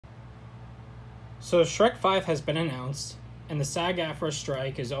So Shrek 5 has been announced, and the SAG-AFTRA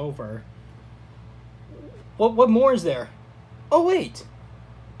strike is over. What more is there? Oh wait!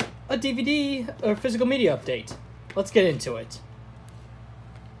 A DVD or physical media update. Let's get into it.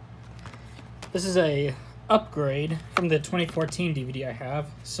 This is a upgrade from the 2014 DVD I have,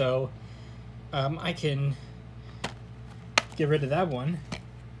 so I can get rid of that one.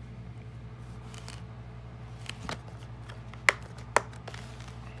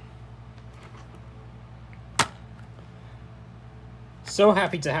 So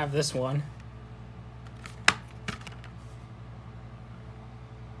happy to have this one.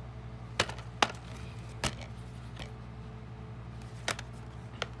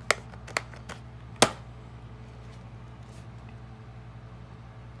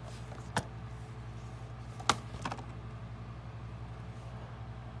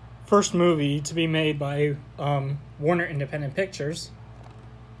 First movie to be made by Warner Independent Pictures.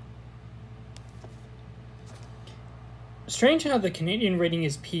 Strange how the Canadian rating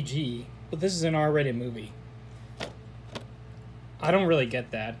is PG, but this is an R-rated movie. I don't really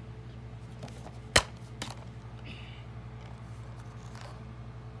get that.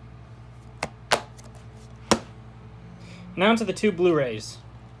 Now to the two Blu-rays.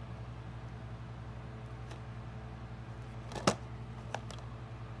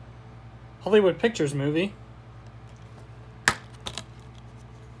 Hollywood Pictures movie.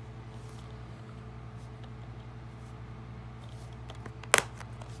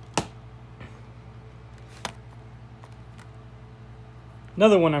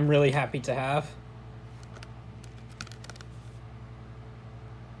 Another one I'm really happy to have.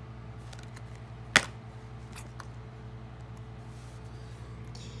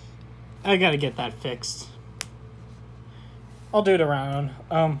 I gotta get that fixed. I'll do it around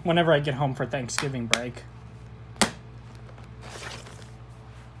whenever I get home for Thanksgiving break.